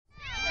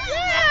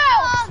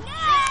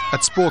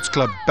At Sports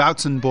Club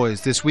Boughton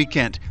Boys this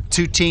weekend,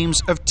 two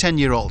teams of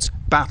 10-year-olds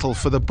battle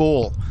for the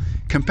ball.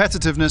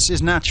 Competitiveness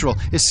is natural,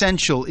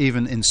 essential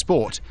even in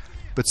sport.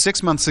 But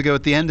 6 months ago,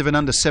 at the end of an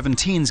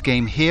under-17s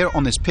game here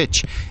on this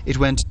pitch, it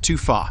went too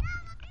far.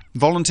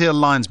 Volunteer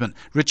linesman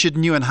Richard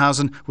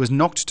Nieuwenhuizen was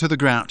knocked to the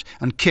ground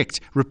and kicked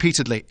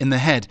repeatedly in the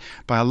head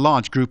by a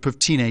large group of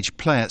teenage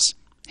players.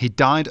 He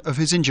died of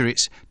his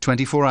injuries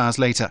 24 hours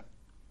later.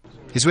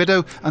 His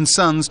widow and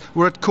sons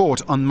were at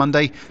court on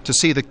Monday to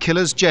see the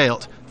killers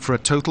jailed for a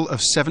total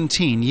of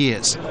 17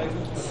 years.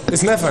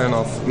 It's never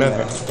enough,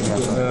 never.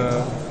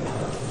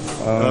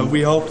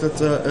 We hope that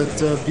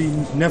it be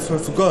never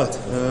forgot,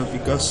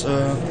 because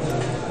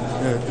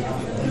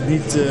it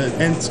needs to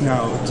end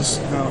now. It is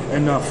now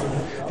enough.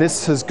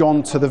 This has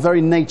gone to the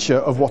very nature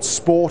of what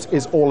sport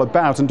is all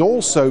about, and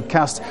also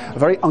cast a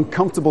very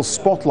uncomfortable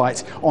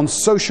spotlight on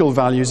social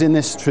values in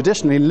this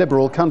traditionally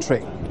liberal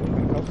country.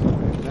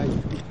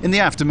 In the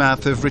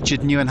aftermath of Richard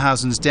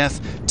Nieuwenhuizen's death,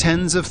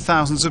 tens of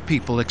thousands of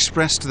people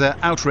expressed their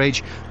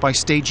outrage by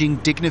staging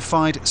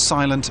dignified,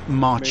 silent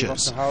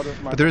marches.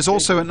 But there is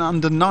also an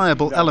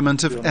undeniable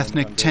element of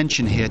ethnic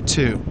tension here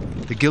too.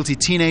 The guilty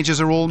teenagers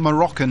are all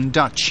Moroccan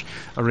Dutch,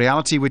 a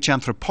reality which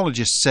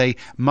anthropologists say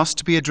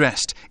must be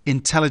addressed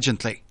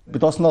intelligently.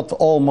 Because not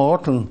all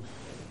Moroccan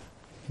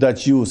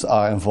Dutch youths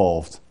are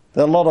involved.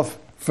 There are a lot of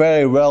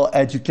very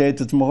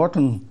well-educated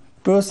Moroccan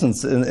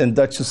persons in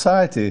Dutch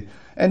society.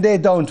 And they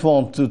don't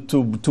want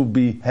to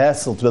be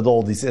hassled with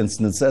all these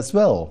incidents as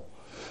well.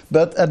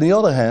 But on the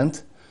other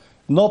hand,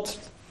 not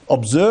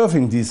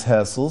observing these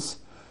hassles,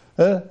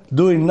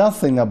 doing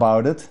nothing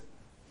about it,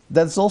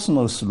 that's also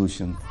no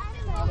solution.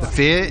 The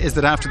fear is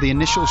that after the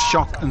initial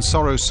shock and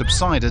sorrow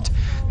subsided,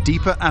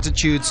 deeper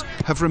attitudes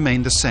have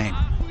remained the same.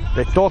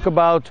 They talk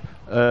about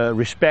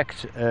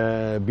respect,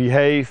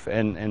 behave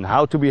and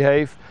how to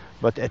behave,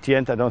 but at the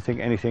end I don't think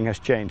anything has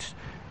changed.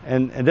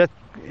 And that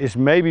is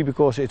maybe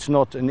because it's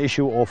not an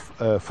issue of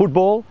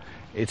football,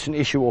 it's an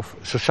issue of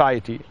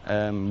society.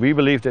 We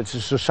believe that it's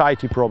a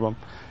society problem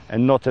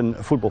and not a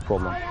football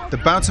problem. The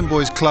Boughton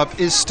Boys Club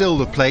is still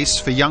the place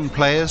for young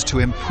players to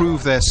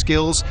improve their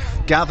skills,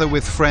 gather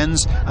with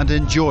friends and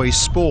enjoy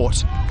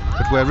sport.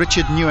 But where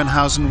Richard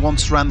Nieuwenhuizen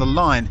once ran the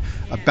line,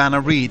 a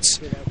banner reads,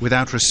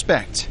 "Without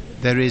respect,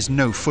 there is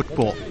no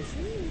football."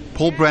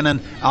 Paul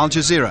Brennan, Al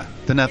Jazeera,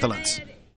 the Netherlands.